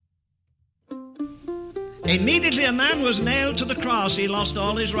Immediately a man was nailed to the cross, he lost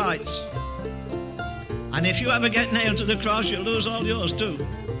all his rights. And if you ever get nailed to the cross, you'll lose all yours too.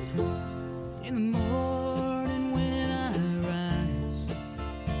 In the morning when I rise,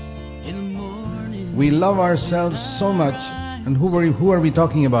 in the morning. We love ourselves so much. And who are we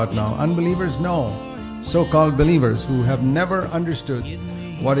talking about now? Unbelievers? No. So-called believers who have never understood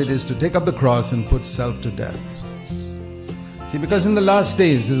what it is to take up the cross and put self to death. See, because in the last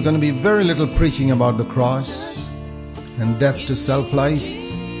days, there's going to be very little preaching about the cross and death to self-life.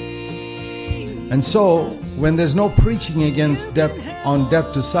 And so, when there's no preaching against death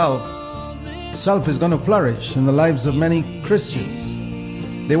to self, self is going to flourish in the lives of many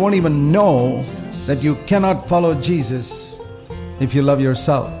Christians. They won't even know that you cannot follow Jesus if you love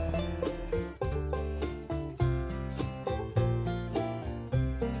yourself.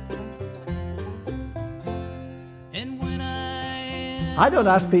 I don't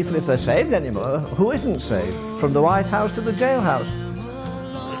ask people if they're saved anymore. Who isn't saved? From the White House to the jailhouse.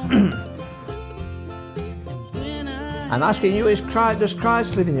 I'm asking you, does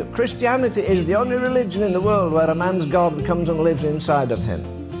Christ live in you? Christianity is the only religion in the world where a man's God comes and lives inside of him.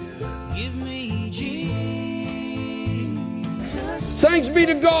 Thanks be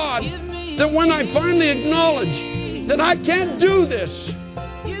to God that when I finally acknowledge that I can't do this,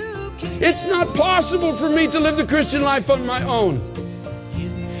 it's not possible for me to live the Christian life on my own.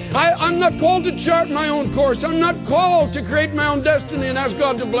 I'm not called to chart my own course. I'm not called to create my own destiny and ask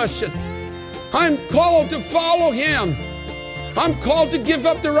God to bless it. I'm called to follow Him. I'm called to give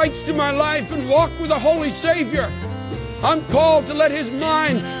up the rights to my life and walk with a holy Savior. I'm called to let His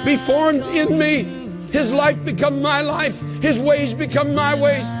mind be formed in me. His life become my life. His ways become my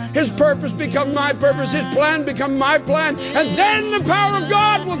ways. His purpose become my purpose. His plan become my plan. And then the power of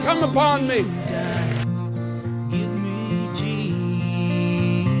God will come upon me.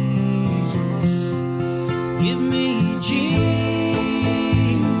 Give me Jesus.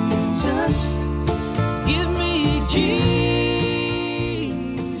 Give me Jesus.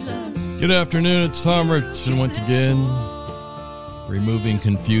 Good afternoon. It's Tom Richardson once again. Removing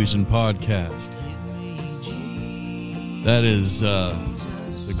Confusion podcast. That is the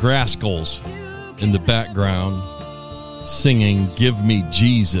Grascals in the background singing Give Me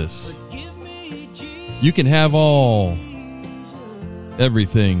Jesus. You can have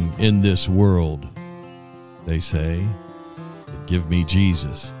everything in this world, they say, but give me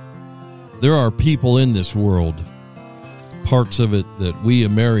Jesus. There are people in this world, parts of it that we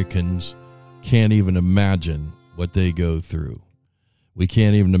Americans can't even imagine what they go through. We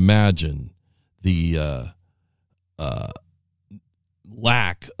can't even imagine the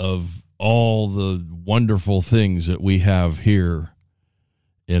lack of all the wonderful things that we have here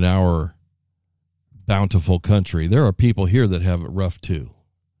in our bountiful country. There are people here that have it rough too.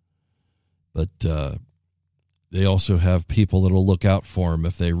 But they also have people that will look out for them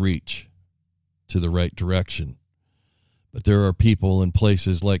if they reach to the right direction. But there are people in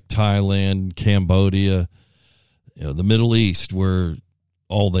places like Thailand, Cambodia, the Middle East, where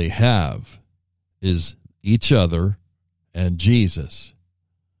all they have is each other and Jesus.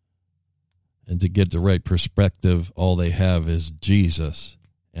 And to get the right perspective, all they have is Jesus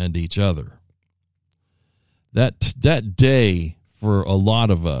and each other. That day for a lot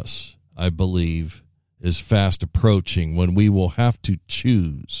of us, I believe, is fast approaching when we will have to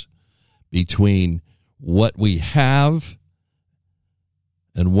choose between what we have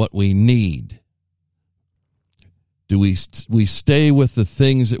and what we need. Do we stay with the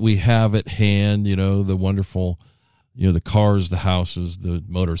things that we have at hand, the wonderful, the cars, the houses, the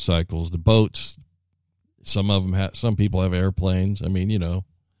motorcycles, the boats. Some people have airplanes. I mean,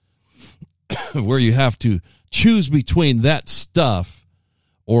 where you have to choose between that stuff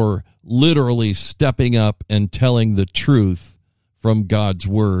or literally stepping up and telling the truth from God's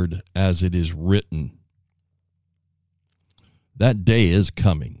word as it is written. That day is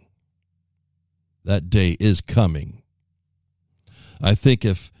coming. That day is coming. I think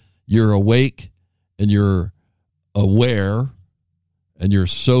if you're awake and you're aware and you're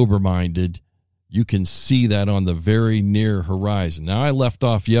sober-minded, you can see that on the very near horizon. Now, I left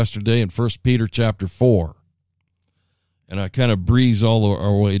off yesterday in 1 Peter chapter 4, and I kind of breezed all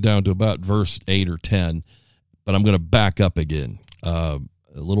our way down to about verse 8 or 10, but I'm going to back up again. A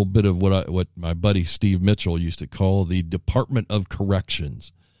little bit of what my buddy Steve Mitchell used to call the Department of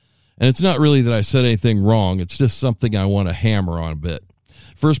Corrections. And it's not really that I said anything wrong. It's just something I want to hammer on a bit.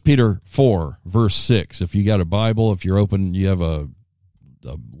 1 Peter 4, verse 6. If you got a Bible, if you're open, you have a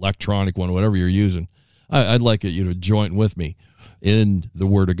electronic one, whatever you're using, I'd like you to join with me in the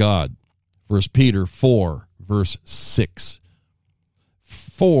Word of God. 1 Peter 4, verse 6.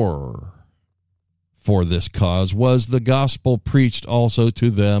 For for this cause was the gospel preached also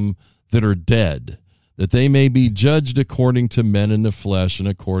to them that are dead, that they may be judged according to men in the flesh and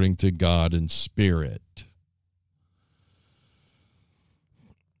according to God in spirit.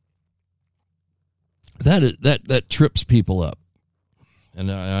 That trips people up,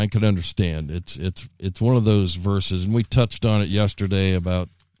 and I can understand. It's one of those verses, and we touched on it yesterday about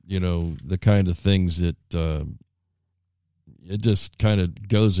the kind of things that it just kind of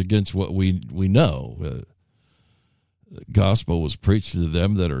goes against what we know. The gospel was preached to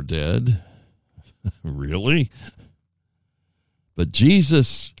them that are dead. Really? But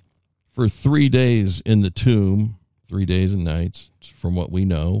Jesus, for 3 days in the tomb, 3 days and nights, from what we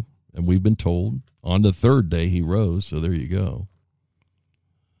know, and we've been told, on the third day he rose, so there you go.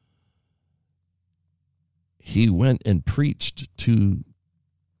 He went and preached to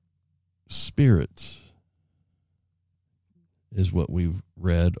spirits, is what we've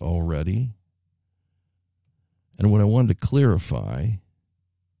read already. And what I wanted to clarify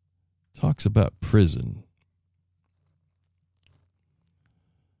talks about prison.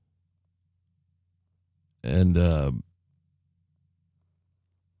 And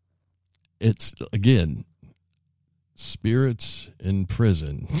it's, again, spirits in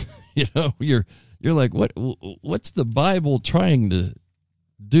prison. You're like, what's the Bible trying to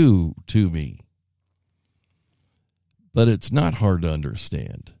do to me? But it's not hard to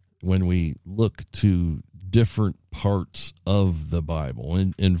understand when we look to different parts of the Bible.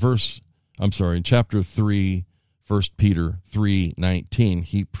 In chapter 3, 1 Peter 3:19,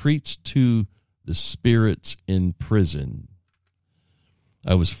 he preached to the spirits in prison.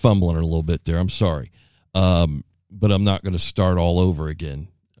 I was fumbling it a little bit there. I'm sorry. But I'm not going to start all over again.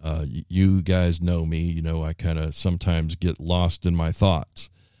 You guys know me. I kind of sometimes get lost in my thoughts.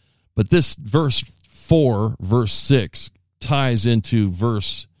 But this verse 4, verse 6, ties into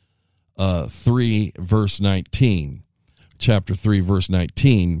verse 3, verse 19. Chapter 3, verse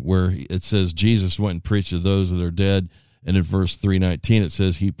 19, where it says Jesus went and preached to those that are dead. And in verse 3:19, it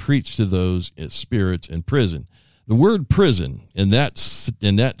says he preached to those spirits in prison. The word prison in that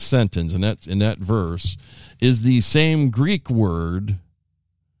sentence, in that verse, is the same Greek word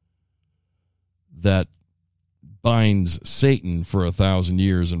that binds Satan for 1,000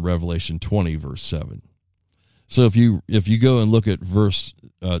 years in Revelation 20, verse 7. So if you go and look at verse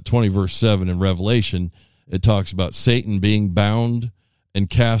 20, verse 7 in Revelation, it talks about Satan being bound and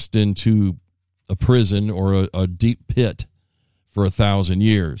cast into a prison or a deep pit for 1,000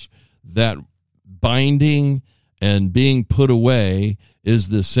 years. That binding and being put away is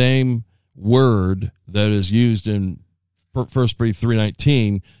the same word that is used in 1 Peter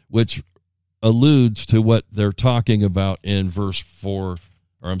 3:19, which alludes to what they're talking about in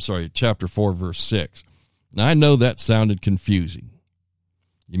chapter 4, verse 6. Now, I know that sounded confusing.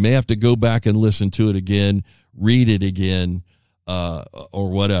 You may have to go back and listen to it again, read it again, or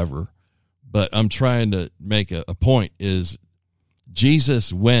whatever. But I'm trying to make a point is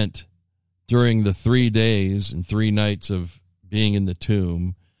Jesus went during the 3 days and 3 nights of being in the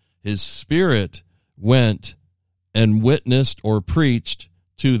tomb. His spirit went and witnessed or preached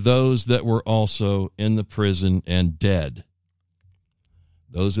to those that were also in the prison and dead.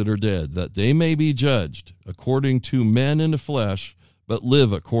 Those that are dead, that they may be judged according to men in the flesh, but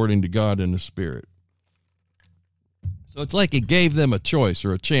live according to God in the spirit. So it's like it gave them a choice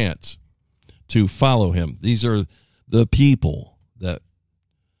or a chance to follow him. These are the people that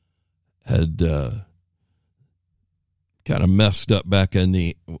had kind of messed up back in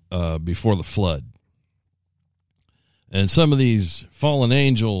the before the flood. And some of these fallen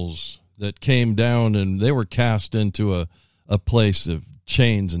angels that came down, and they were cast into a place of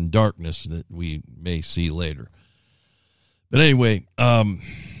chains and darkness that we may see later. But anyway,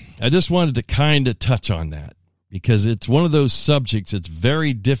 I just wanted to kind of touch on that because it's one of those subjects that's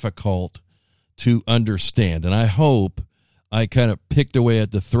very difficult to understand. And I hope I kind of picked away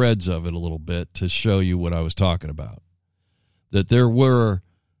at the threads of it a little bit to show you what I was talking about. That there were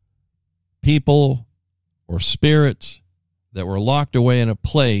people or spirits that were locked away in a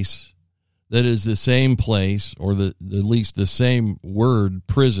place that is the same place, or at least the same word,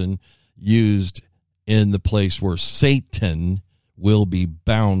 prison, used in the place where Satan will be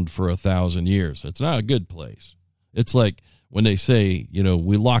bound for 1,000 years. It's not a good place. It's like when they say,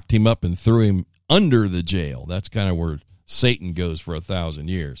 we locked him up and threw him under the jail. That's kind of where Satan goes for 1,000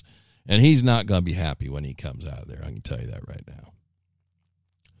 years. And he's not going to be happy when he comes out of there. I can tell you that right now.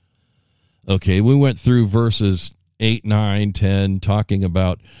 Okay, we went through verses 8, 9, 10, talking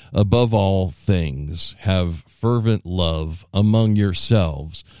about, above all things, have fervent love among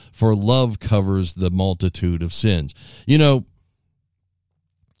yourselves, for love covers the multitude of sins.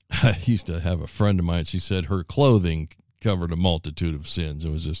 I used to have a friend of mine. She said her clothing covered a multitude of sins.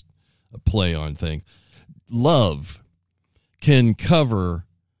 It was just a play on thing. Love can cover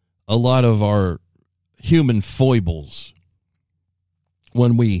a lot of our human foibles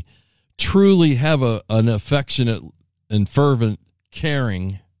when we truly have an affectionate and fervent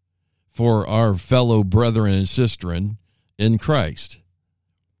caring for our fellow brethren and sistren in Christ.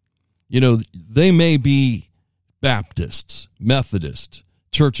 You know, they may be Baptists, Methodists,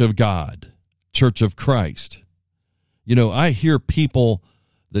 Church of God, Church of Christ. You know, I hear people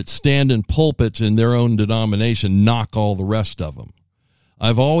that stand in pulpits in their own denomination knock all the rest of them.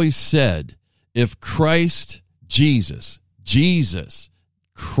 I've always said, if Christ, Jesus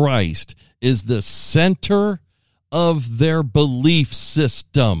Christ is the center of their belief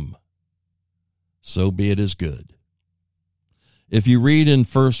system, so be it as good. If you read in the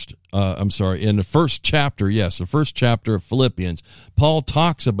first chapter, the first chapter of Philippians, Paul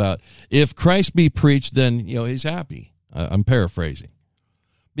talks about if Christ be preached, then, you know, he's happy. I'm paraphrasing.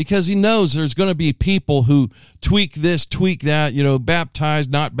 Because he knows there's going to be people who tweak this, tweak that, you know, baptized,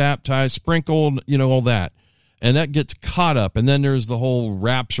 not baptized, sprinkled, you know, all that. And that gets caught up. And then there's the whole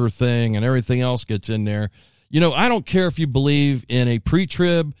rapture thing and everything else gets in there. You know, I don't care if you believe in a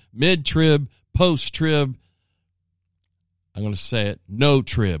pre-trib, mid-trib, post-trib, I'm going to say it, no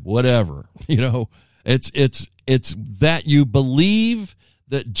trib, whatever. You know, it's that you believe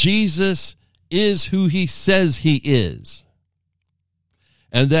that Jesus is who he says he is,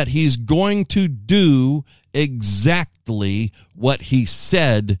 and that he's going to do exactly what he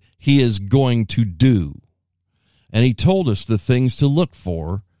said he is going to do. And he told us the things to look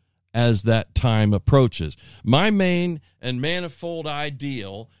for as that time approaches. My main and manifold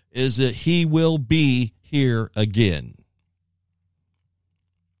ideal is that he will be here again.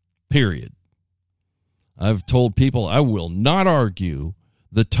 Period. I've told people I will not argue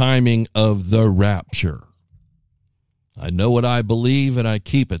the timing of the rapture. I know what I believe, and I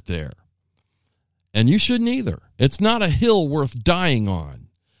keep it there. And you shouldn't either. It's not a hill worth dying on.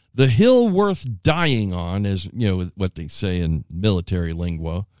 The hill worth dying on, is, you know, what they say in military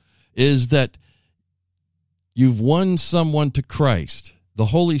lingua, is that you've won someone to Christ. The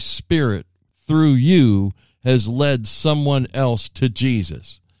Holy Spirit, through you, has led someone else to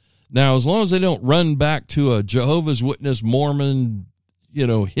Jesus. Now, as long as they don't run back to a Jehovah's Witness, Mormon, you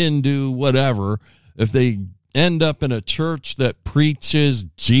know, Hindu, whatever, if they end up in a church that preaches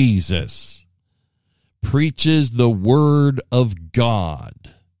Jesus, preaches the Word of God.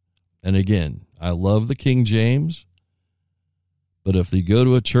 And again, I love the King James, but if they go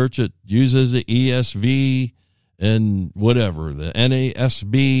to a church that uses the ESV and whatever, the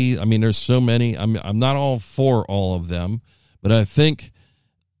NASB, I mean, there's so many. I'm not all for all of them, but I think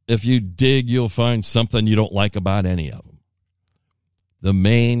if you dig, you'll find something you don't like about any of them. The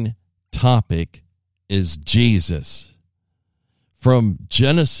main topic is Jesus. From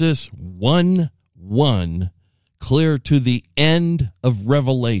Genesis 1:1 clear to the end of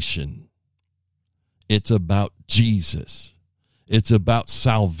Revelation, it's about Jesus. It's about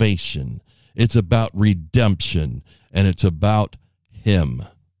salvation. It's about redemption. And it's about him,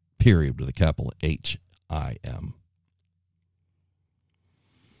 period, with a capital H-I-M.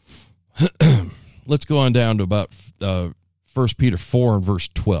 Let's go on down to about 1 Peter 4 and verse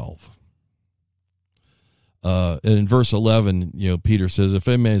 12. And in verse 11, you know, Peter says, if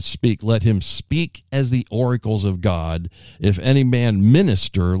any man speak, let him speak as the oracles of God. If any man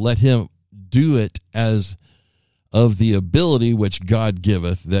minister, let him do it as of the ability which God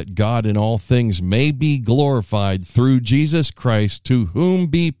giveth, that God in all things may be glorified through Jesus Christ, to whom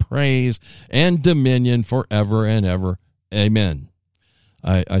be praise and dominion forever and ever. Amen.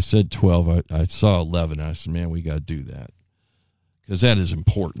 I said 12. I saw 11. I said, man, we got to do that, because that is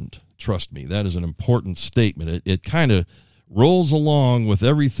important. Trust me, that is an important statement. It kind of rolls along with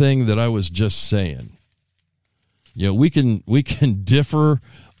everything that I was just saying. You know, we can differ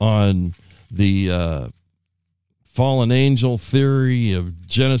on the fallen angel theory of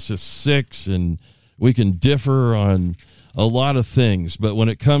Genesis 6, and we can differ on a lot of things, but when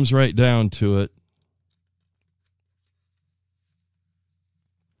it comes right down to it,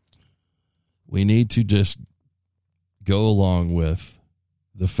 we need to just go along with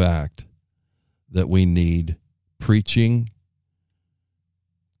the fact that we need preaching,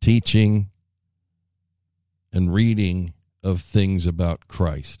 teaching, and reading of things about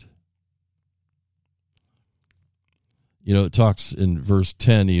Christ. You know, it talks in verse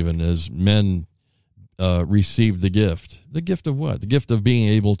 10 even, as men receive the gift. The gift of what? The gift of being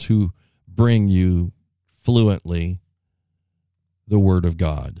able to bring you fluently the Word of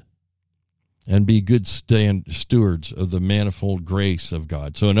God. and be good stewards of the manifold grace of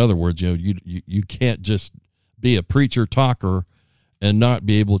God. So in other words, you can't just be a preacher talker and not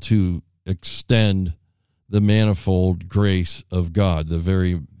be able to extend the manifold grace of God, the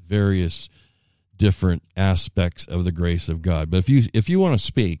very various different aspects of the grace of God. But if you want to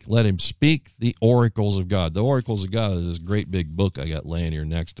speak, let him speak the oracles of God. The oracles of God is this great big book I got laying here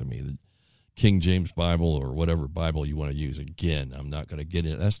next to me, the King James Bible or whatever Bible you want to use. Again, I'm not going to get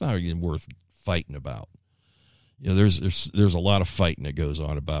in. That's not even worth fighting about. There's a lot of fighting that goes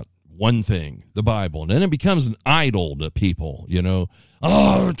on about one thing, the Bible, and then it becomes an idol to people.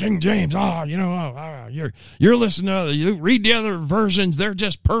 Oh, King James. Oh, you're listening to, you read the other versions. They're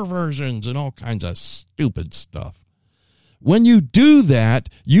just perversions and all kinds of stupid stuff. When you do that,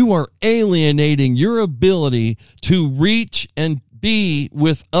 you are alienating your ability to reach and be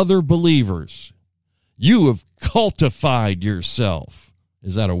with other believers. You have cultified yourself.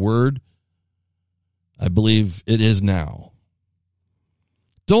 Is that a word? I believe it is now.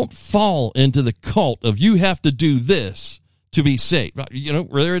 Don't fall into the cult of you have to do this to be saved.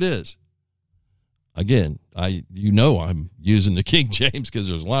 There it is. Again, I'm using the King James because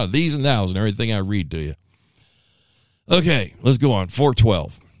there's a lot of these and thous and everything I read to you. Okay, let's go on.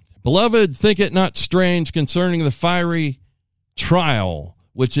 4:12. Beloved, think it not strange concerning the fiery trial,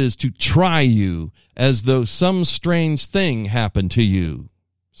 which is to try you, as though some strange thing happened to you.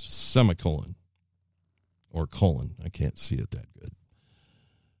 Semicolon. Or colon. I can't see it that good.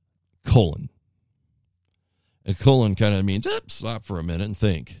 Colon. A colon kind of means, stop for a minute and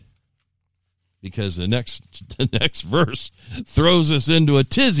think. Because the next verse throws us into a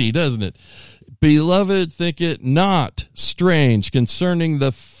tizzy, doesn't it? Beloved, think it not strange concerning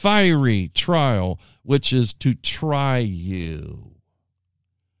the fiery trial, which is to try you.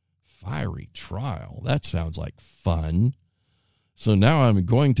 Fiery trial. That sounds like fun. So now I'm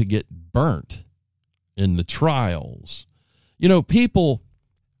going to get burnt in the trials. People,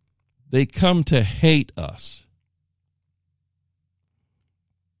 they come to hate us.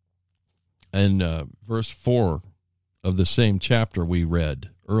 And verse 4 of the same chapter we read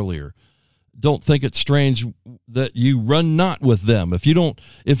earlier, don't think it strange that you run not with them. If you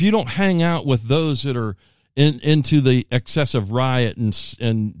don't hang out with those that are into the excessive riot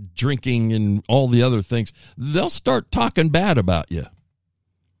and drinking and all the other things, they'll start talking bad about you.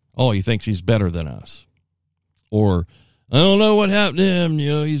 Oh, he thinks he's better than us. Or, I don't know what happened to him.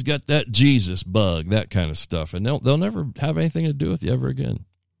 He's got that Jesus bug, that kind of stuff. And they'll never have anything to do with you ever again.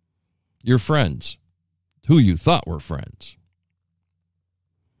 Your friends, who you thought were friends.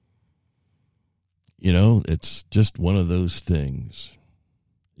 It's just one of those things.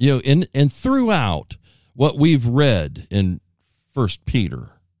 And throughout what we've read in 1 Peter,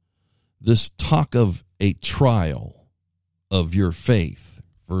 this talk of a trial of your faith,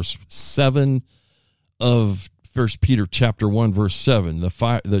 verse 7 of 1 Peter chapter 1, verse 7,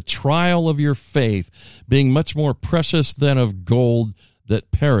 the trial of your faith being much more precious than of gold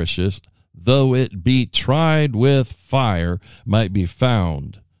that perisheth, though it be tried with fire, might be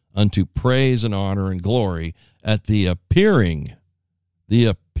found unto praise and honor and glory at the appearing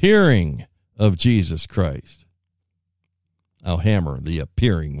of Jesus Christ. I'll hammer the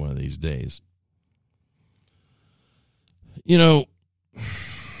appearing one of these days. This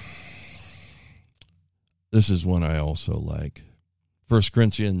is one I also like. 1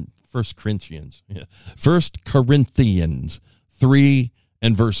 Corinthians 3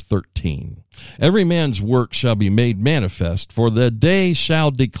 and verse 13. Every man's work shall be made manifest, for the day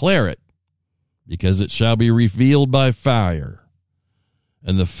shall declare it, because it shall be revealed by fire.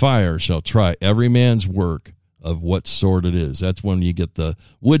 And the fire shall try every man's work of what sort it is. That's when you get the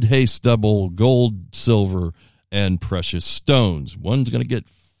wood, hay, stubble, gold, silver, and precious stones. One's going to get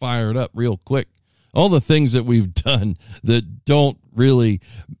fired up real quick. All the things that we've done that don't really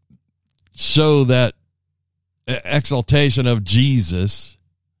show that exaltation of Jesus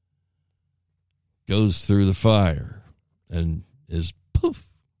goes through the fire and is poof.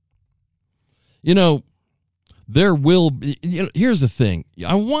 There will be, here's the thing.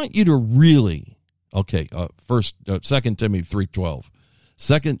 I want you to really, 2 Timothy 3:12.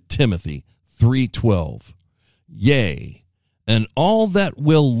 2 Timothy 3:12. Yea, and all that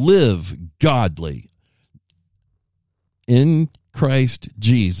will live godly in Christ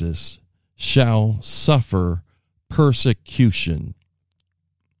Jesus shall suffer persecution.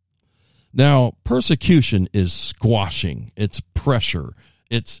 Now, persecution is squashing. It's pressure.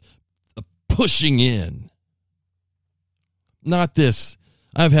 It's pushing in. Not this.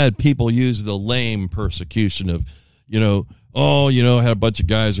 I've had people use the lame persecution of, oh, you know, I had a bunch of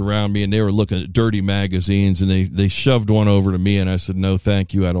guys around me and they were looking at dirty magazines and they shoved one over to me and I said, no,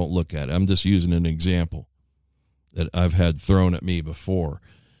 thank you. I don't look at it. I'm just using an example that I've had thrown at me before.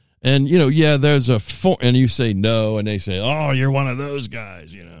 And, you know, yeah, there's and you say no, and they say, oh, you're one of those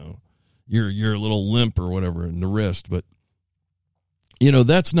guys, you know, you're a little limp or whatever in the wrist. But, you know,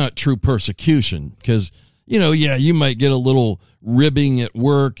 that's not true persecution because, you know, yeah, you might get a little ribbing at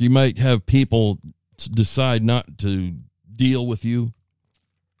work. You might have people decide not to deal with you.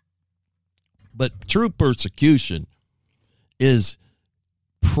 But true persecution is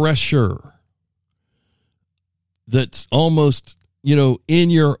pressure that's almost, you know, in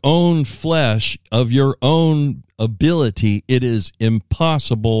your own flesh of your own ability. It is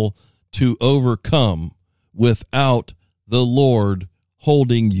impossible to overcome without the Lord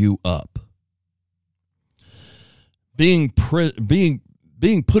holding you up. Being put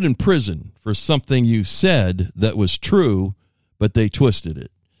in prison for something you said that was true, but they twisted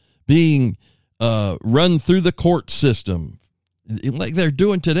it. Being run through the court system, like they're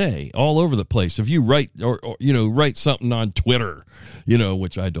doing today, all over the place. If you write or you know, write something on Twitter, you know,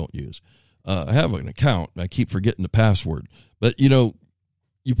 which I don't use. I have an account. I keep forgetting the password, but you know,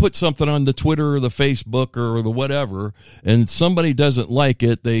 you put something on the Twitter or the Facebook or the whatever, and somebody doesn't like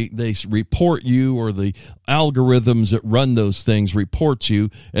it, they report you, or the algorithms that run those things report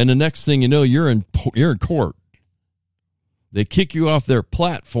you, and the next thing you know, you're in court. They kick you off their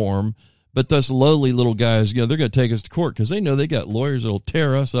platform, but those lowly little guys, you know, they're going to take us to court because they know they got lawyers that'll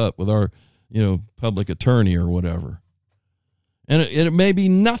tear us up with our, you know, public attorney or whatever. And it may be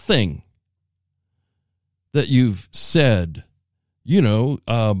nothing that you've said. You know,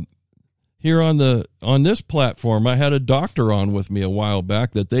 here on this platform, I had a doctor on with me a while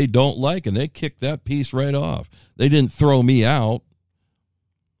back that they don't like, and they kicked that piece right off. They didn't throw me out,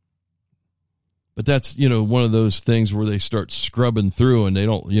 but that's, you know, one of those things where they start scrubbing through, and they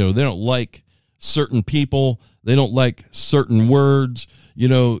don't like certain people, they don't like certain words. You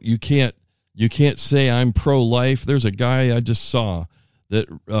know, you can't say I'm pro-life. There's a guy I just saw that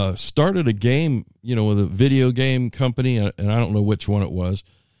started a game, you know, with a video game company, and I don't know which one it was,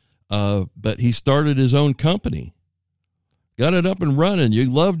 but he started his own company, got it up and running. You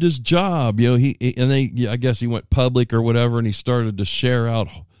loved his job, you know. I guess he went public or whatever, and he started to share out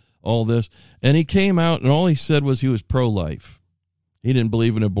all this, and he came out, and all he said was he was pro-life. He didn't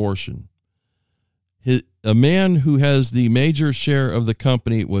believe in abortion. A man who has the major share of the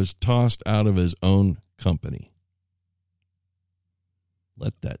company was tossed out of his own company.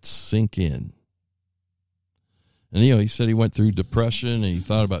 Let that sink in. And, you know, he said he went through depression and he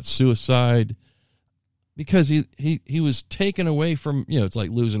thought about suicide because he was taken away from, you know, it's like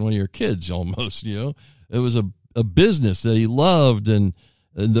losing one of your kids almost, you know. It was a business that he loved, and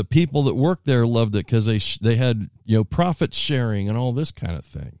the people that worked there loved it because they had, you know, profit sharing and all this kind of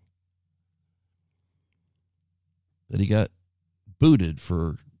thing. But he got booted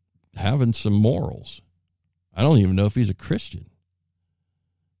for having some morals. I don't even know if he's a Christian,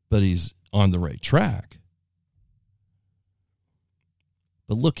 but he's on the right track.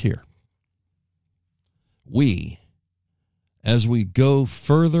 But look here. As we go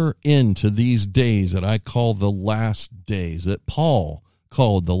further into these days that I call the last days, that Paul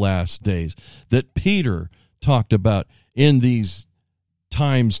called the last days, that Peter talked about in these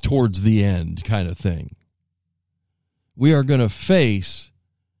times towards the end kind of thing, we are going to face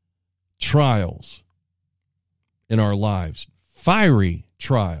trials in our lives, fiery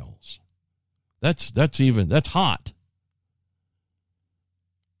trials. That's hot.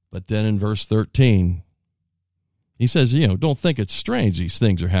 But then in verse 13, he says, you know, don't think it's strange these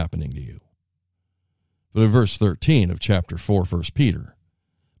things are happening to you. But in verse 13 of chapter 4, 1 Peter,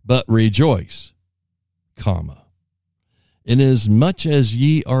 but rejoice, inasmuch as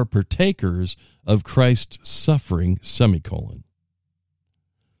ye are partakers of Christ's suffering,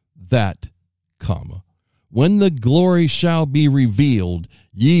 that, when the glory shall be revealed,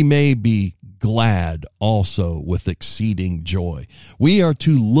 ye may be glad also with exceeding joy. We are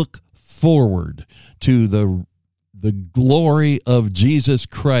to look forward to the glory of Jesus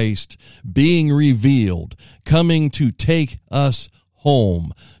Christ being revealed, coming to take us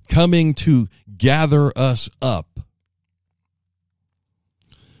home, coming to gather us up,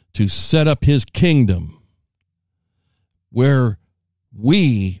 to set up his kingdom where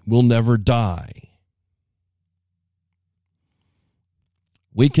we will never die.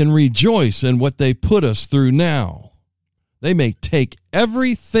 We can rejoice in what they put us through now. They may take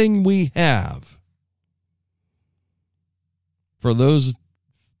everything we have. For those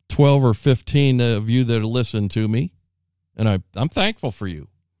 12 or 15 of you that listen to me, and I'm thankful for you.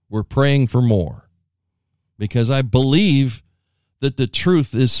 We're praying for more. because I believe that the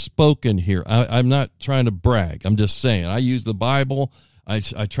truth is spoken here. I'm not trying to brag. I'm just saying. I use the Bible. I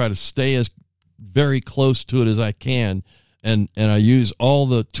try to stay as very close to it as I can, and I use all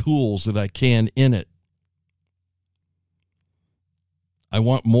the tools that I can in it. I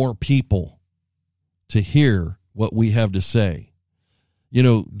want more people to hear what we have to say. You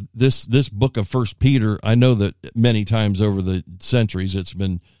know, this book of 1 Peter, I know that many times over the centuries it's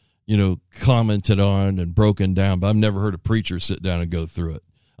been, you know, commented on and broken down, but I've never heard a preacher sit down and go through it.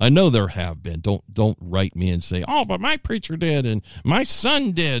 I know there have been. Don't write me and say, oh, but my preacher did and my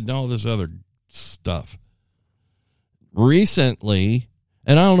son did and all this other stuff. Recently,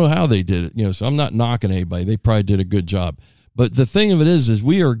 and I don't know how they did it, you know, so I'm not knocking anybody. They probably did a good job. But the thing of it is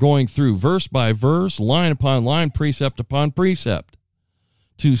we are going through verse by verse, line upon line, precept upon precept,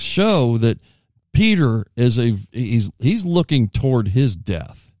 to show that Peter is he's looking toward his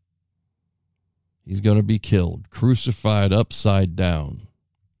death. He's going to be killed, crucified upside down.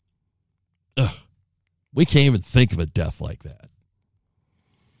 Ugh, we can't even think of a death like that.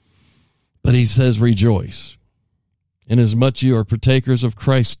 But he says, rejoice, inasmuch you are partakers of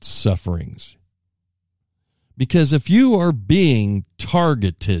Christ's sufferings. Because if you are being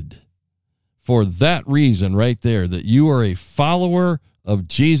targeted for that reason right there, that you are a follower of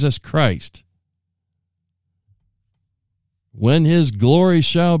Jesus Christ, when his glory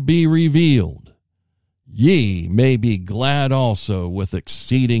shall be revealed, ye may be glad also with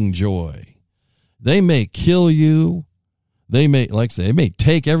exceeding joy. They may kill you. They may, like I say, they may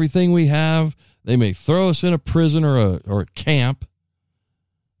take everything we have. They may throw us in a prison or a camp.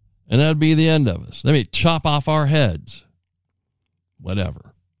 And that'd be the end of us. They may chop off our heads.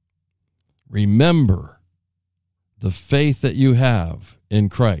 Whatever. Remember the faith that you have in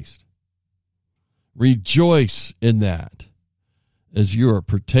Christ. Rejoice in that as you are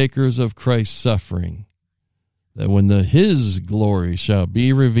partakers of Christ's suffering, that when his glory shall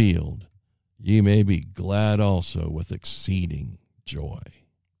be revealed, ye may be glad also with exceeding joy.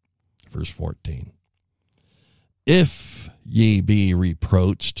 Verse 14. If ye be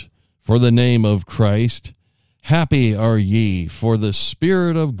reproached for the name of Christ, happy are ye, for the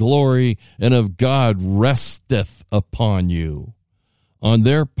Spirit of glory and of God resteth upon you. On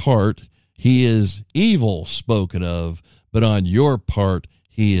their part he is evil spoken of, but on your part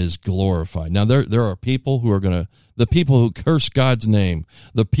he is glorified. Now there are people who are going to, the people who curse God's name,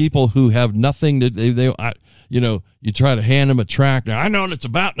 the people who have nothing to, you try to hand them a tract. I know what it's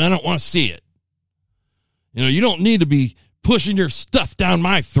about and I don't want to see it. You know, you don't need to be pushing your stuff down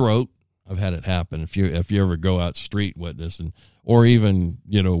my throat. I've had it happen. If you ever go out street witness or even,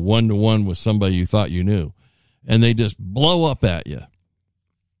 one-to-one with somebody you thought you knew, and they just blow up at you.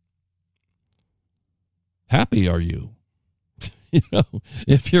 Happy are you?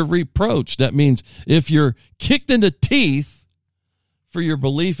 If you're reproached, that means if you're kicked in the teeth for your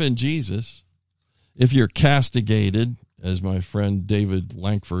belief in Jesus, if you're castigated, as my friend David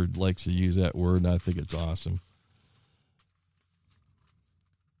Lankford likes to use that word, and I think it's awesome.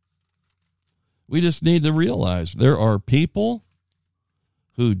 We just need to realize there are people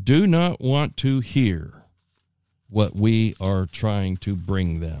who do not want to hear what we are trying to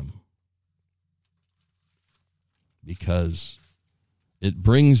bring them, because it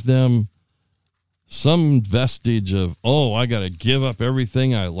brings them some vestige of, I got to give up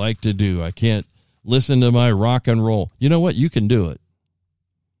everything I like to do. I can't listen to my rock and roll. You know what? You can do it.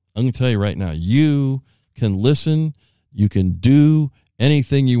 I'm going to tell you right now, you can listen. You can do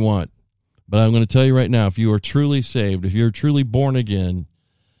anything you want. But I'm going to tell you right now, if you are truly saved, if you're truly born again,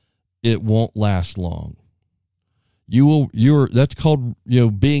 it won't last long. That's called,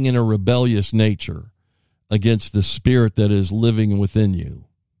 being in a rebellious nature against the spirit that is living within you.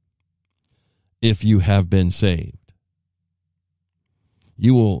 If you have been saved,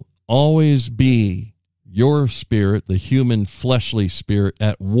 you will always be your spirit, the human fleshly spirit,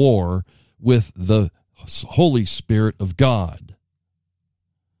 at war with the Holy Spirit of God.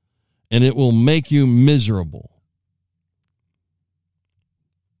 And it will make you miserable.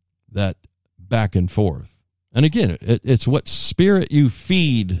 That back and forth. And again, it's what spirit you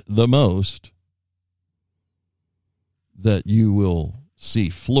feed the most that you will see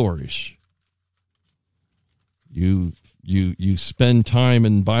flourish. You spend time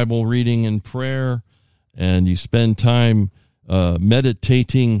in Bible reading and prayer, and you spend time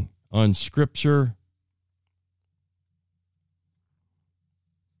meditating on Scripture.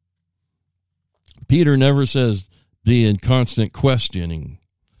 Peter never says be in constant questioning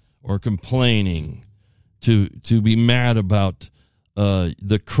or complaining, to be mad about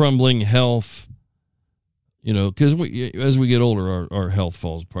the crumbling health, You know, because as we get older, our health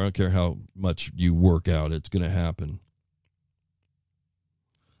falls apart. I don't care how much you work out, it's going to happen.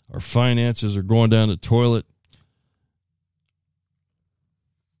 Our finances are going down the toilet.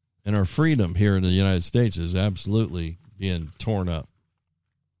 And our freedom here in the United States is absolutely being torn up.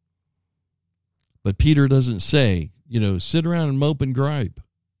 But Peter doesn't say, you know, sit around and mope and gripe.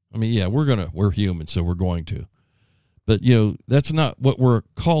 I mean, yeah, we're human, so we're going to. But, you know, that's not what we're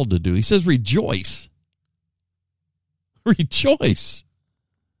called to do. He says rejoice. Rejoice.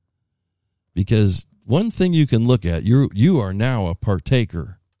 Because one thing you can look at, you are now a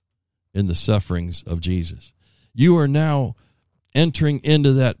partaker in the sufferings of Jesus. You are now entering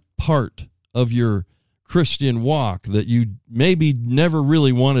into that part of your Christian walk that you maybe never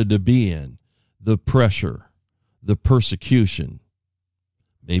really wanted to be in. The pressure, the persecution,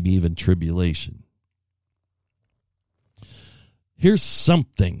 maybe even tribulation. Here's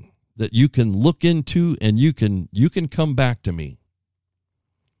something that you can look into, and you can come back to me.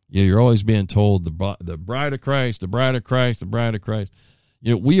 Yeah, you're always being told the bride of Christ, the bride of Christ, the bride of Christ.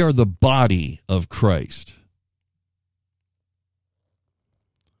 You know, we are the body of Christ.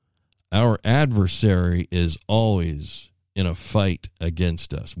 Our adversary is always in a fight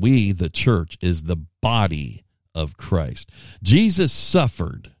against us. We, the church, is the body of Christ. Jesus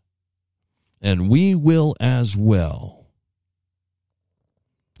suffered, and we will as well.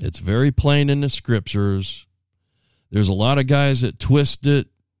 It's very plain in the scriptures. There's a lot of guys that twist it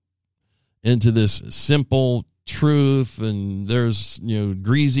into this simple truth, and there's, you know,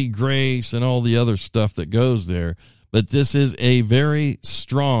 greasy grace and all the other stuff that goes there. But this is a very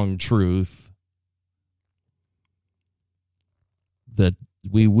strong truth that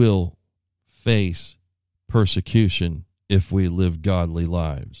we will face persecution if we live godly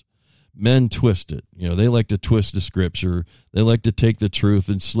lives. Men twist it. You know, they like to twist the scripture. They like to take the truth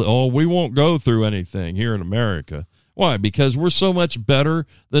and we won't go through anything here in America. Why? Because we're so much better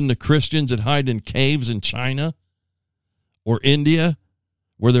than the Christians that hide in caves in China or India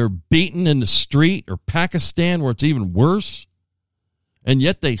where they're beaten in the street, or Pakistan where it's even worse, and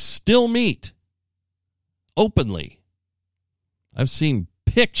yet they still meet openly. I've seen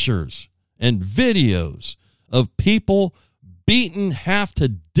pictures and videos of people beaten half to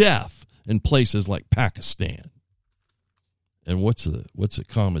death in places like Pakistan. And what's the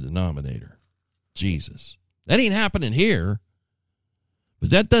common denominator? Jesus. That ain't happening here. But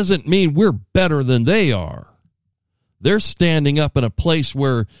that doesn't mean we're better than they are. They're standing up in a place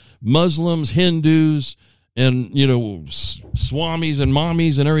where Muslims, Hindus, and, you know, swamis and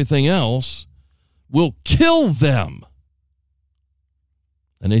mommies and everything else will kill them.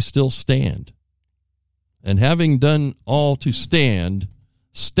 And they still stand. And having done all to stand,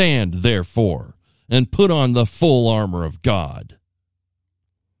 stand therefore, and put on the full armor of God.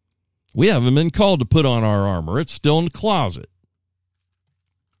 We haven't been called to put on our armor. It's still in the closet.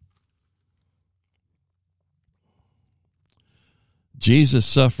 Jesus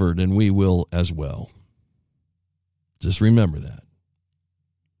suffered, and we will as well. Just remember that.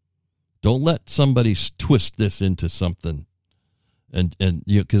 Don't let somebody twist this into something. And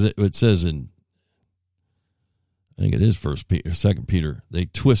you know, because it says in, I think it is 1 Peter, 2 Peter, they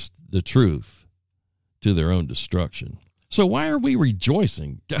twist the truth to their own destruction. So why are we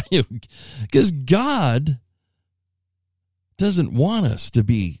rejoicing? Because God doesn't want us to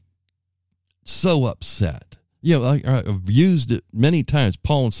be so upset. You know, I've used it many times.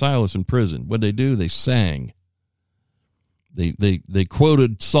 Paul and Silas in prison, what they do? They sang. They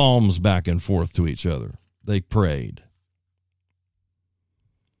quoted psalms back and forth to each other. They prayed.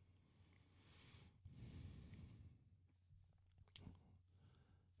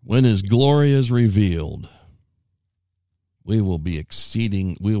 When his glory is revealed, we will be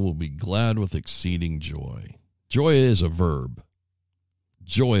glad with exceeding joy. Joy is a verb.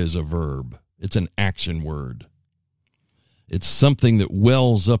 Joy is a verb. It's an action word. It's something that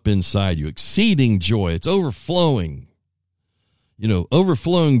wells up inside you. Exceeding joy. It's overflowing. You know,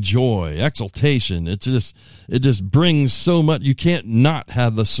 overflowing joy, exultation. It just brings so much. You can't not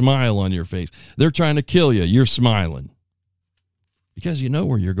have the smile on your face. They're trying to kill you. You're smiling. Because you know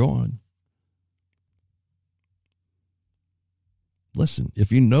where you're going. Listen,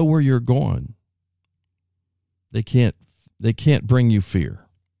 if you know where you're going, they can't bring you fear.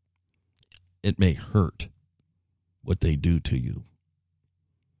 It may hurt what they do to you.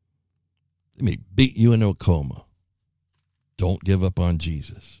 They may beat you into a coma. Don't give up on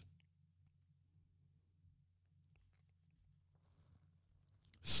Jesus.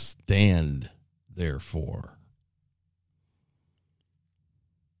 Stand, therefore.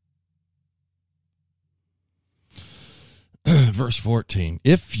 Verse 14,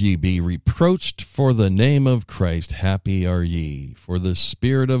 if ye be reproached for the name of Christ, happy are ye, for the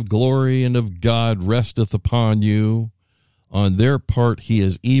Spirit of glory and of God resteth upon you. On their part he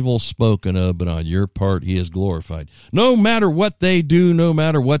is evil spoken of, but on your part he is glorified. No matter what they do, no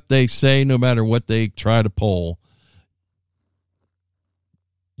matter what they say, no matter what they try to pull,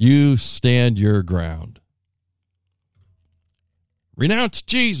 you stand your ground. Renounce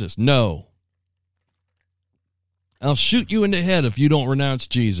Jesus. No. I'll shoot you in the head if you don't renounce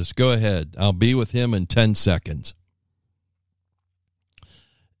Jesus. Go ahead. I'll be with him in 10 seconds.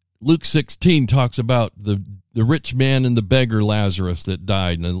 Luke 16 talks about the rich man and the beggar Lazarus that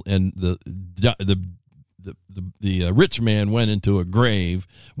died, and the rich man went into a grave,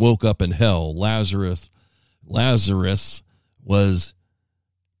 woke up in hell. Lazarus was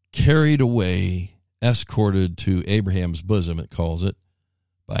carried away, escorted to Abraham's bosom, it calls it,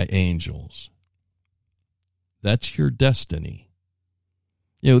 by angels. That's your destiny.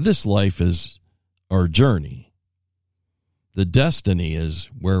 You know, this life is our journey. The destiny is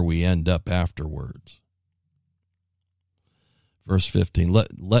where we end up afterwards. Verse 15,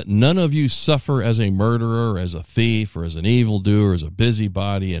 let none of you suffer as a murderer, as a thief, or as an evildoer, as a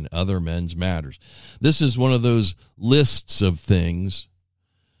busybody in other men's matters. This is one of those lists of things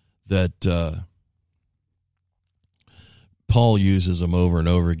that Paul uses them over and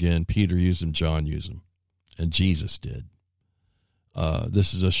over again. Peter used them, John used them, and Jesus did.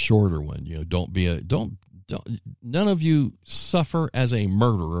 This is a shorter one. You know, none of you suffer as a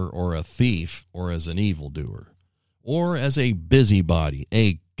murderer or a thief or as an evildoer or as a busybody,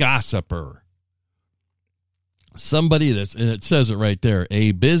 a gossiper. Somebody and it says it right there,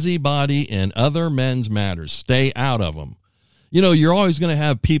 a busybody in other men's matters. Stay out of them. You know, you're always going to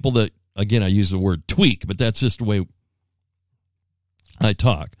have people that, again, I use the word tweak, but that's just the way I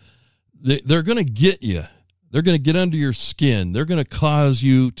talk. They're going to get you. They're going to get under your skin. They're going to cause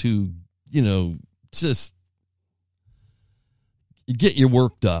you to, you know, just get you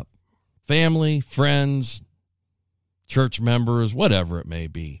worked up. Family, friends, church members, whatever it may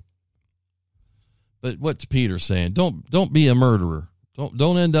be. But what's Peter saying? Don't be a murderer.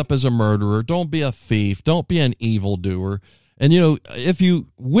 Don't end up as a murderer. Don't be a thief. Don't be an evildoer. And, you know, if you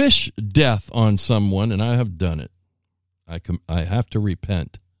wish death on someone, and I have done it, I have to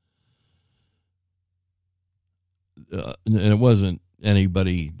repent. And it wasn't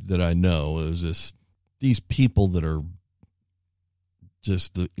anybody that I know. It was just these people that are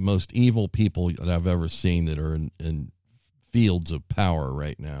just the most evil people that I've ever seen that are in fields of power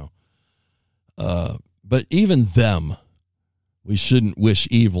right now. But even them, we shouldn't wish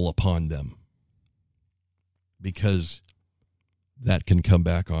evil upon them, because that can come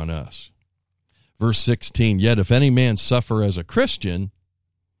back on us. Verse 16, yet if any man suffer as a Christian,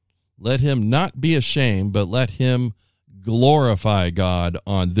 let him not be ashamed, but let him glorify God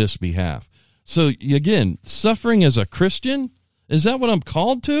on this behalf. So again, suffering as a Christian, is that what I'm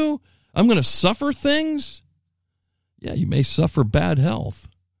called to? I'm going to suffer things? Yeah, you may suffer bad health.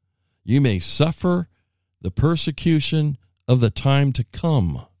 You may suffer the persecution of the time to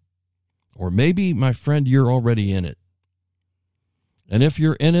come. Or maybe, my friend, you're already in it. And if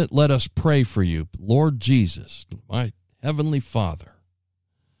you're in it, let us pray for you. Lord Jesus, my Heavenly Father,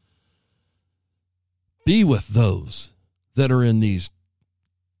 be with those that are in these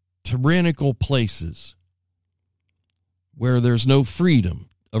tyrannical places where there's no freedom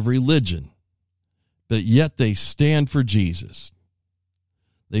of religion, but yet they stand for Jesus.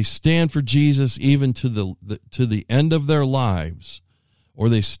 They stand for Jesus even to the end of their lives, or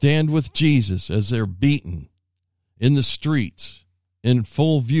they stand with Jesus as they're beaten in the streets in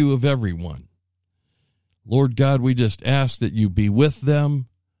full view of everyone. Lord God, we just ask that you be with them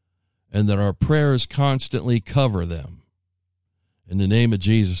and that our prayers constantly cover them. In the name of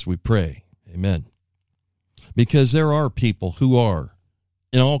Jesus we pray. Amen. Because there are people who are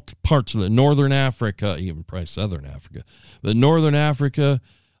in all parts of Northern Africa, even probably Southern Africa, but Northern Africa,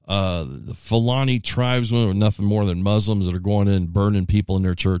 the Fulani tribes are nothing more than Muslims that are going in and burning people in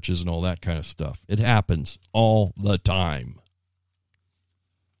their churches and all that kind of stuff. It happens all the time.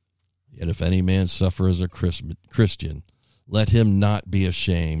 Yet if any man suffer as a Christian, let him not be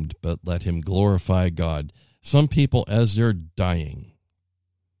ashamed, but let him glorify God. Some people, as they're dying,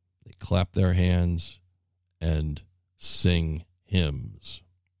 they clap their hands and sing hymns.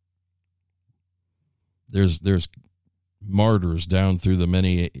 There's martyrs down through the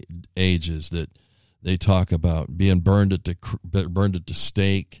many ages that they talk about being burned at the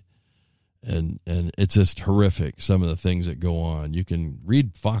stake, and it's just horrific, some of the things that go on. You can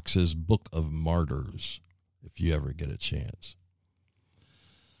read Fox's Book of Martyrs if you ever get a chance.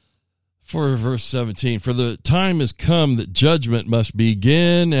 For verse 17, for the time has come that judgment must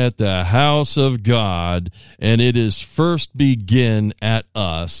begin at the house of God, and it is first begin at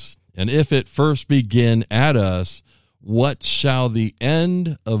us. And if it first begin at us, what shall the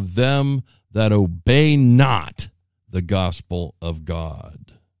end of them that obey not the gospel of God?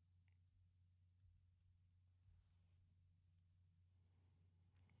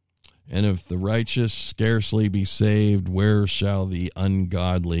 And if the righteous scarcely be saved, where shall the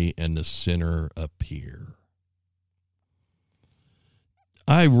ungodly and the sinner appear?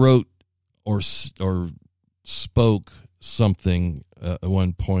 I wrote or spoke something at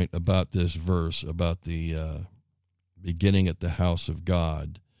one point about this verse, about the beginning at the house of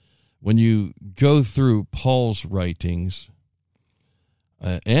God. When you go through Paul's writings,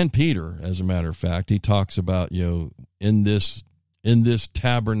 and Peter, as a matter of fact, he talks about, in this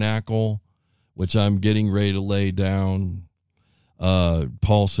tabernacle, which I'm getting ready to lay down,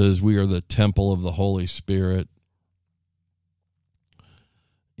 Paul says we are the temple of the Holy Spirit.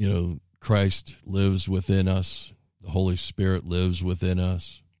 Christ lives within us. The Holy Spirit lives within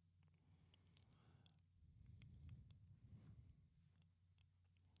us.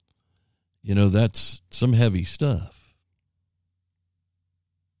 That's some heavy stuff.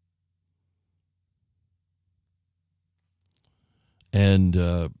 And,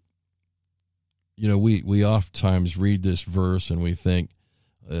 we oftentimes read this verse and we think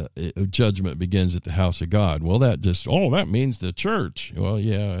judgment begins at the house of God. Well, that means the church. Well,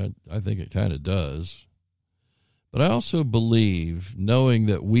 yeah, I think it kind of does. But I also believe, knowing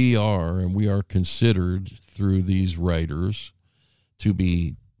that we are considered through these writers to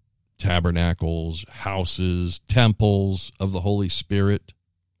be tabernacles, houses, temples of the Holy Spirit.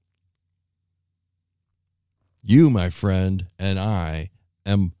 You, my friend, and I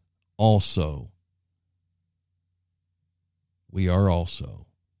am also. We are also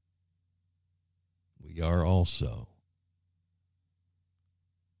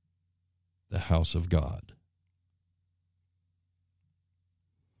the house of God.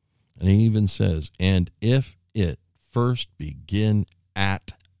 And he even says, and if it first begin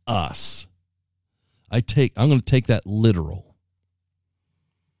at us. I'm going to take that literal.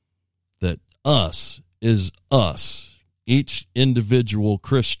 That us is us, each individual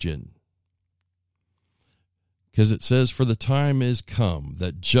Christian. Because it says, for the time is come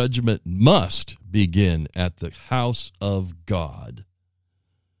that judgment must begin at the house of God.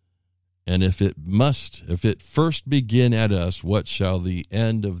 And if it first begin at us, what shall the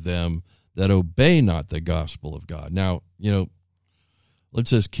end of them that obey not the gospel of God? Now, let's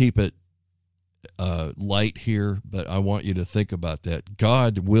just keep it light here, but I want you to think about that.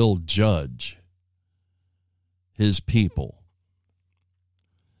 God will judge his people,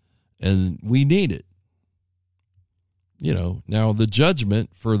 and we need it. Now the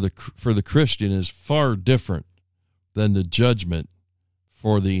judgment for the Christian is far different than the judgment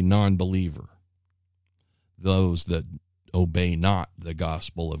for the non-believer, those that obey not the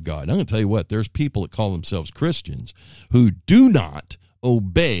gospel of God. I'm going to tell you what, there's people that call themselves Christians who do not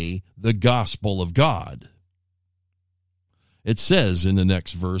obey the gospel of God. It says in the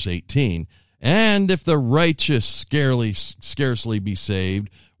next verse 18, and if the righteous scarcely be saved,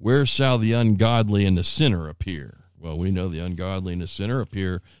 where shall the ungodly and the sinner appear? Well, we know the ungodly and the sinner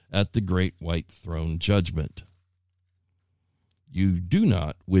appear at the great white throne judgment. You do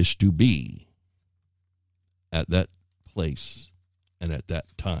not wish to be at that place and at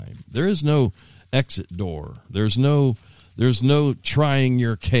that time. There is no exit door. There's no trying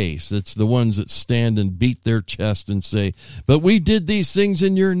your case. It's the ones that stand and beat their chest and say, but we did these things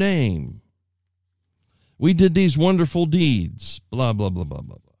in your name. We did these wonderful deeds. Blah, blah, blah, blah,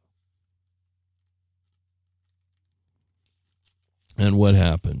 blah, blah. And what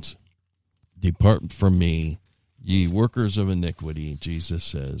happens? Depart from me, ye workers of iniquity. Jesus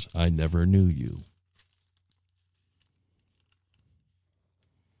says, I never knew you.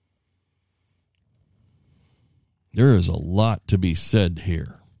 There is a lot to be said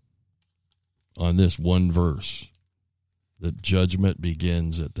here on this one verse, that judgment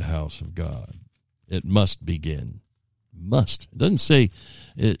begins at the house of God. It must begin. Must. It doesn't say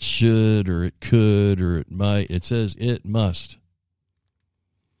it should or it could or it might. It says it must.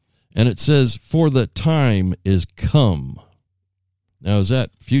 And it says, for the time is come. Now, is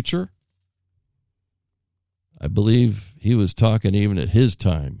that future? I believe he was talking even at his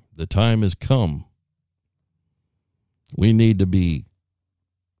time. The time has come. We need to be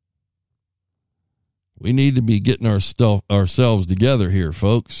getting ourselves together here,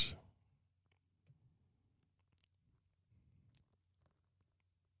 folks.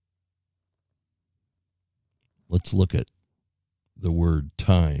 Let's look at the word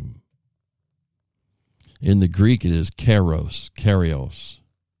time. In the Greek, it is kairos.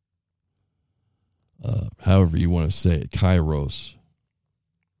 However you want to say it, kairos.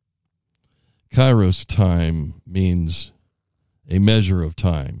 Kairos time means a measure of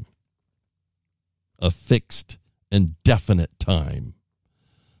time, a fixed and definite time,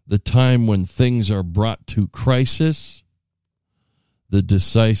 the time when things are brought to crisis, the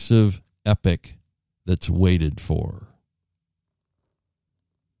decisive epoch that's waited for.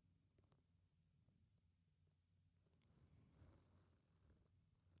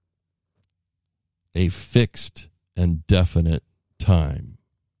 A fixed and definite time.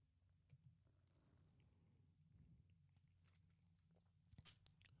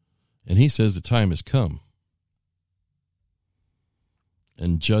 And he says the time has come.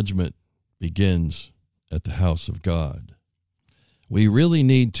 And judgment begins at the house of God. We really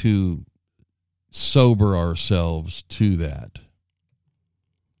need to sober ourselves to that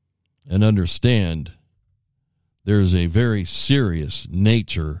and understand there's a very serious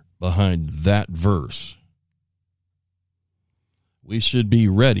nature behind that verse. We should be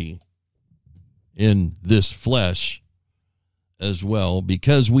ready in this flesh as well,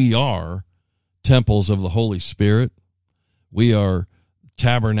 because we are temples of the Holy Spirit. We are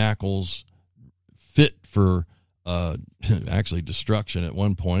tabernacles fit for actually destruction at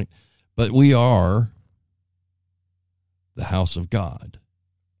one point, but we are the house of God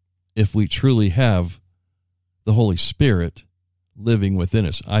if we truly have the Holy Spirit living within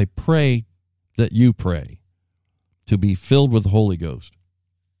us. I pray that you pray to be filled with the Holy Ghost.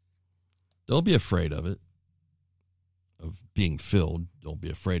 Don't be afraid of it, of being filled. Don't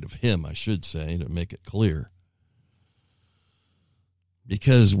be afraid of him, I should say, to make it clear.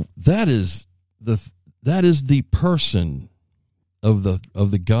 Because that is the person of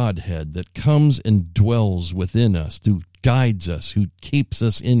the Godhead that comes and dwells within us, who guides us, who keeps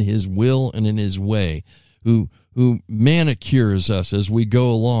us in his will and in his way, who manicures us as we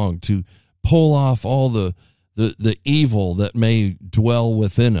go along to pull off all the evil that may dwell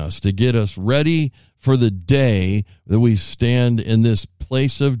within us, to get us ready for the day that we stand in this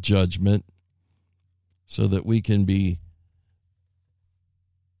place of judgment so that we can be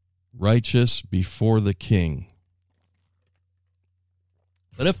righteous before the King.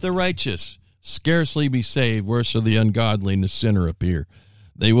 But if the righteous scarcely be saved, where shall the ungodly and the sinner appear?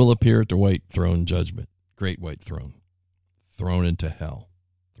 They will appear at the white throne judgment, great white throne, thrown into hell,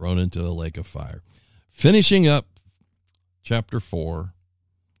 thrown into the lake of fire. Finishing up chapter 4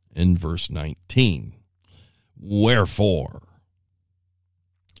 in verse 19. Wherefore,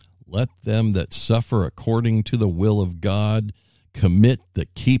 let them that suffer according to the will of God commit the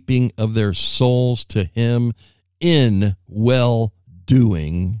keeping of their souls to him in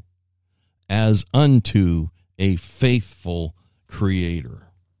well-doing as unto a faithful Creator.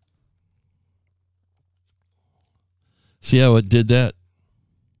 See how it did that?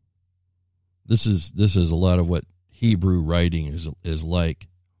 This is a lot of what Hebrew writing is like.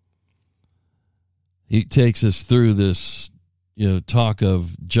 He takes us through this, talk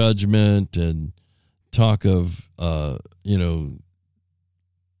of judgment and talk of,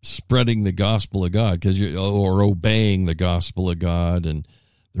 spreading the gospel of God, or obeying the gospel of God, and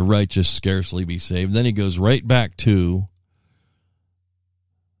the righteous scarcely be saved. Then he goes right back to,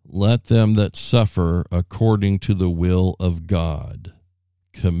 let them that suffer according to the will of God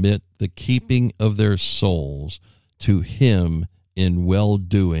commit the keeping of their souls to him in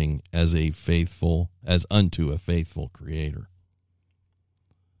well-doing as unto a faithful Creator.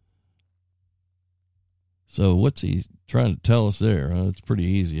 So what's he trying to tell us there? It's pretty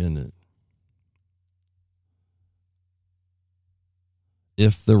easy, isn't it?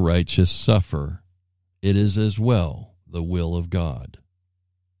 If the righteous suffer, it is as well the will of God.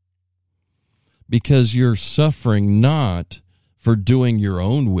 Because you're suffering not for doing your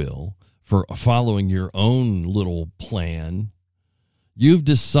own will, for following your own little plan. You've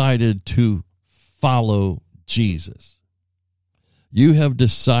decided to follow Jesus. You have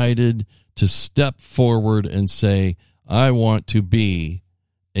decided to step forward and say, I want to be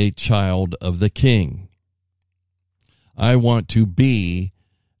a child of the King. I want to be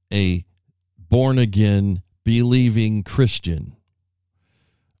a born-again, believing Christian.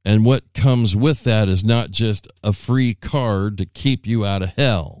 And what comes with that is not just a free card to keep you out of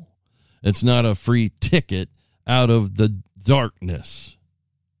hell. It's not a free ticket out of the darkness.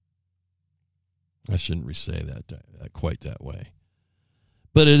 I shouldn't say that quite that way.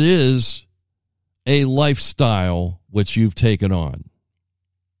 But it is a lifestyle which you've taken on.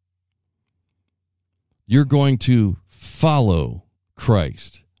 You're going to follow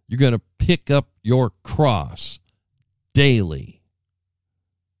Christ. You're going to pick up your cross daily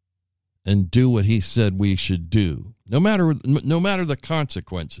and do what he said we should do, no matter the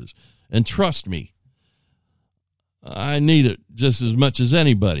consequences. And trust me, I need it just as much as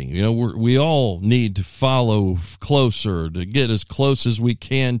anybody. You know, we all need to follow closer, to get as close as we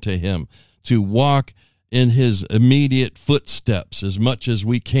can to him, to walk in his immediate footsteps as much as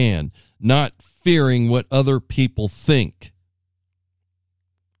we can, not fearing what other people think.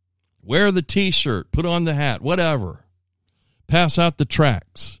 Wear the T-shirt, put on the hat, whatever. Pass out the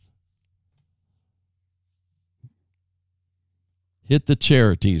tracts. Hit the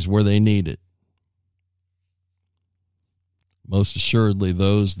charities where they need it. Most assuredly,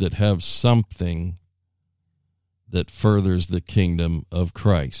 those that have something that furthers the kingdom of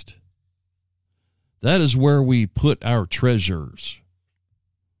Christ. That is where we put our treasures.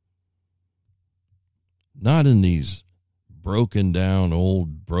 Not in these broken down,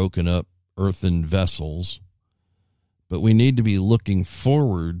 old, broken up earthen vessels, but we need to be looking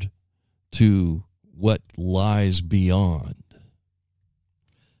forward to what lies beyond.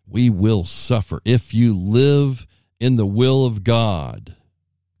 We will suffer. If you live in the will of God,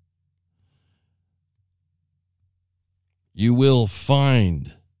 you will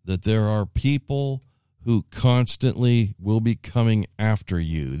find that there are people who constantly will be coming after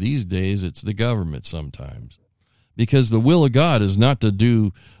you. These days, it's the government sometimes. Because the will of God is not to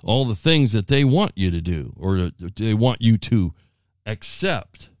do all the things that they want you to do or they want you to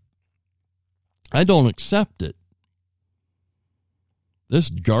accept. I don't accept it. This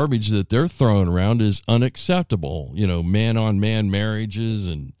garbage that they're throwing around is unacceptable. You know, man-on-man marriages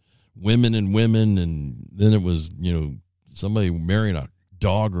and women, and then it was, you know, somebody marrying a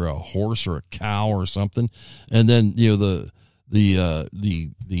dog or a horse or a cow or something, and then, you know,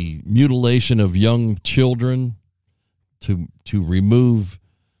 the mutilation of young children to remove,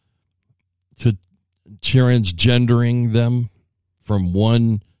 to transgendering them from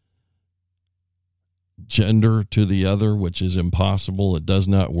one gender to the other, which is impossible. It does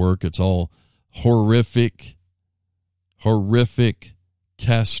not work. It's all horrific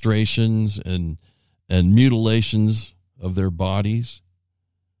castrations and mutilations of their bodies.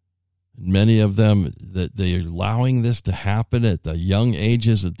 Many of them, that they are allowing this to happen at the young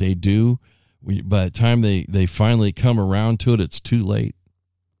ages that they do. By the time they finally come around to it, it's too late.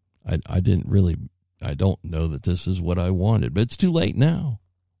 I don't know that this is what I wanted, but it's too late now.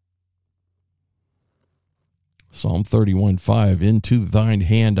 Psalm 31:5, into thine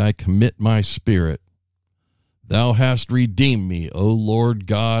hand I commit my spirit. Thou hast redeemed me, O Lord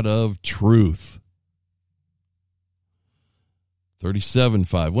God of truth.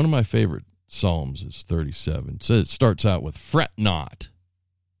 37:5, one of my favorite Psalms is 37. So it starts out with, fret not.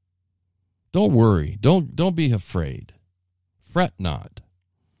 Don't worry. Don't be afraid. Fret not.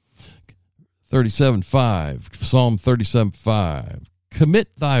 37:5, Psalm 37:5,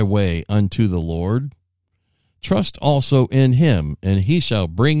 commit thy way unto the Lord. Trust also in him, and he shall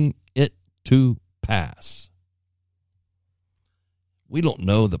bring it to pass. We don't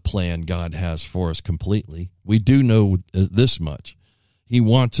know the plan God has for us completely. We do know this much. He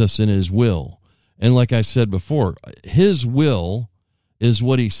wants us in his will. And like I said before, his will is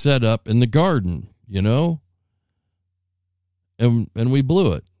what he set up in the garden, you know? And we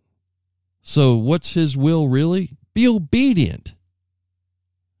blew it. So what's his will really? Be obedient.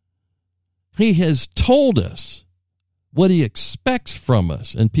 He has told us what he expects from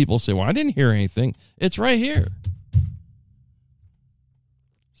us. And people say, well, I didn't hear anything. It's right here.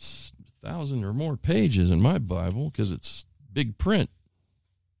 1,000 or more pages in my Bible because it's big print.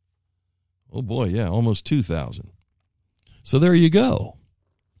 Oh boy, yeah, almost 2,000. So there you go.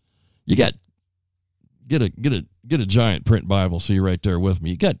 You got get a giant print Bible so you're right there with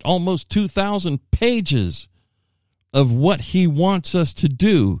me. You got almost 2,000 pages of what he wants us to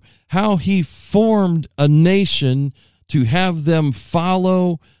do, how he formed a nation to have them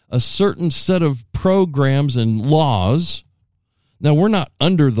follow a certain set of programs and laws. Now, we're not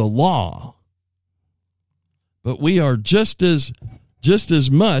under the law, but we are just as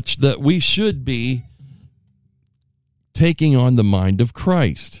much that we should be taking on the mind of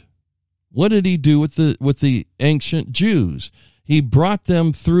Christ. What did he do with the ancient Jews? He brought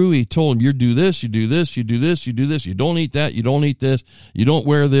them through. He told them, you do this, you do this, you do this, you do this. You don't eat that, you don't eat this. You don't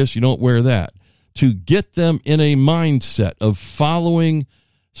wear this, you don't wear that. To get them in a mindset of following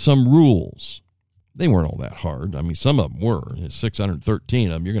some rules. They weren't all that hard. I mean, some of them were. 613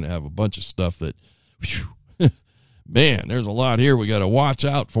 of them. You're going to have a bunch of stuff that, whew, man, there's a lot here we got to watch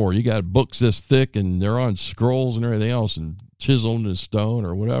out for. You got books this thick, and they're on scrolls and everything else, and chiseled in stone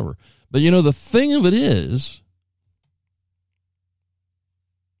or whatever. But, you know, the thing of it is,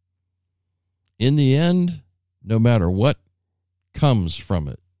 in the end, no matter what comes from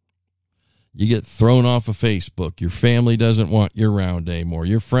it, You get thrown off of Facebook. Your family doesn't want you around anymore.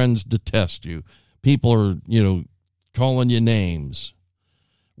 Your friends detest you. People are, calling you names.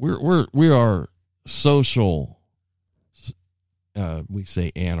 We are social. We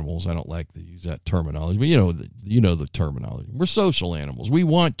say animals. I don't like to use that terminology, but you know the terminology. We're social animals. We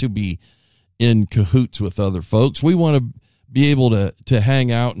want to be in cahoots with other folks. We want to be able to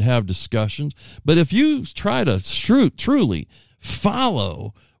hang out and have discussions. But if you try to truly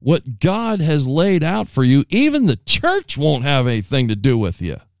follow what God has laid out for you, even the church won't have anything to do with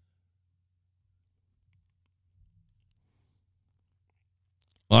you.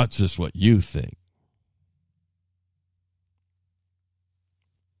 Well, that's just what you think.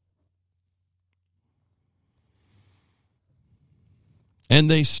 And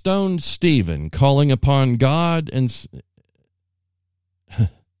they stoned Stephen, calling upon God and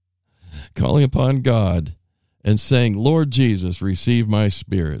saying, Lord Jesus, receive my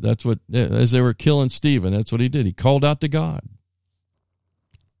spirit. That's what, as they were killing Stephen, that's what he did. He called out to God.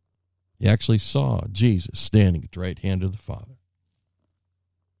 He actually saw Jesus standing at the right hand of the Father.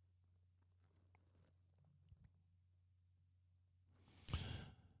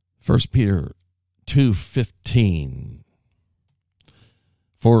 First Peter 2:15.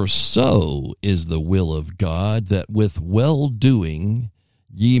 For so is the will of God, that with well-doing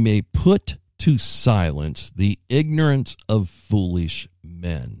ye may put to silence the ignorance of foolish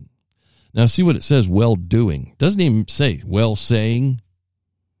men. Now see what it says, well-doing. Doesn't even say well-saying,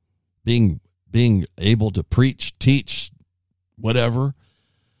 being able to preach, teach, whatever.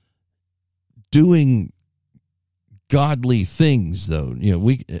 Doing godly things, though.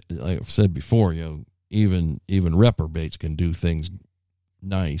 We, like I've said before, even reprobates can do things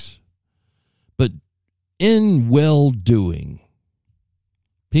nice. But in well-doing,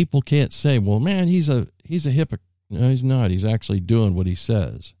 people can't say, well, man, he's a hypocrite. No, he's not. He's actually doing what he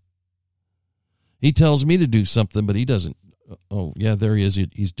says. He tells me to do something, but he doesn't. Oh, yeah, there he is.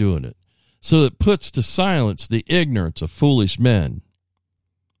 He's doing it. So it puts to silence the ignorance of foolish men.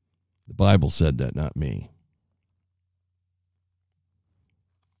 The Bible said that, not me.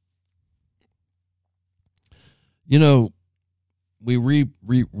 We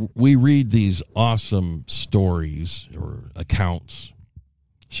read these awesome stories or accounts,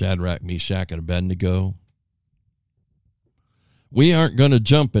 Shadrach, Meshach, and Abednego. We aren't going to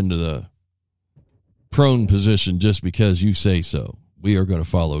jump into the prone position just because you say so. We are going to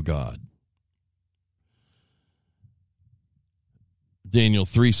follow God. Daniel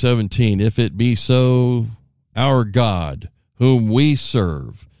 3:17, if it be so, our God, whom we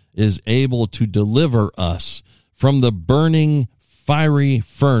serve, is able to deliver us from the burning fiery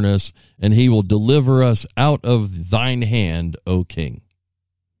furnace, and he will deliver us out of thine hand, O king.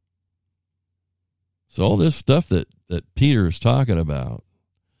 So all this stuff that Peter is talking about,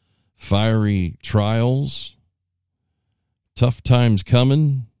 fiery trials, tough times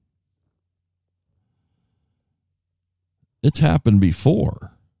coming, it's happened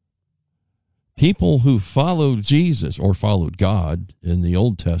before. People who followed Jesus or followed God in the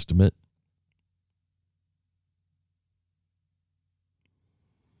Old Testament,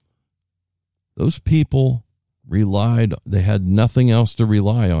 those people they had nothing else to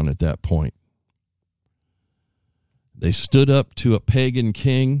rely on at that point. They stood up to a pagan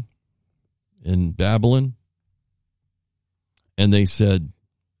king in Babylon, and they said,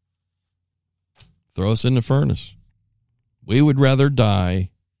 throw us in the furnace. We would rather die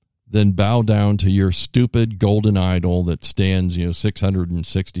than bow down to your stupid golden idol that stands,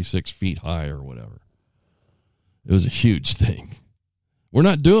 666 feet high or whatever. It was a huge thing. We're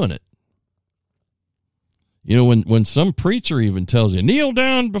not doing it. When some preacher even tells you, kneel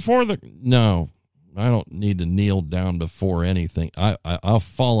down before no, I don't need to kneel down before anything. I'll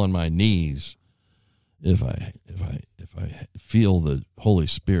fall on my knees if I feel the Holy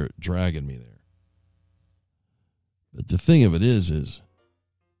Spirit dragging me there. But the thing of it is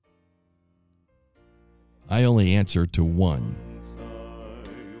I only answer to one.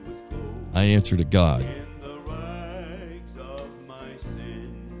 I answer to God.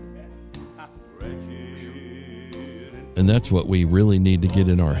 And that's what we really need to get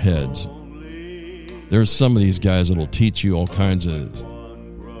in our heads. There's some of these guys that'll teach you all kinds of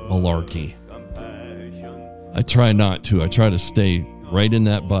malarkey. I try not to. I try to stay right in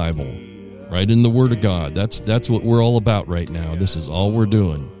that Bible, right in the Word of God. That's what we're all about right now. This is all we're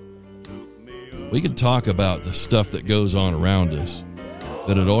doing. We can talk about the stuff that goes on around us,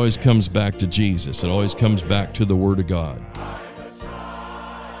 but it always comes back to Jesus. It always comes back to the Word of God.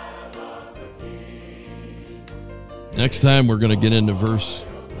 Next time we're going to get into verse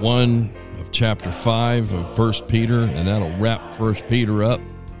 1 of chapter 5 of 1 Peter, and that'll wrap 1 Peter up.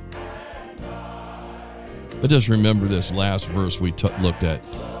 But just remember this last verse we looked at.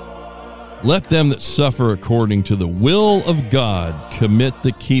 Let them that suffer according to the will of God commit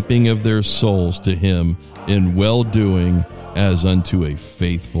the keeping of their souls to him in well-doing as unto a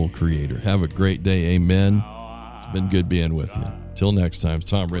faithful Creator. Have a great day. Amen. It's been good being with you. Till next time,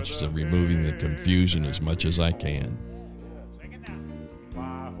 it's Tom Richardson, removing the confusion as much as I can.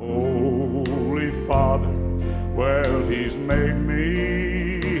 My Holy Father, well, he's made me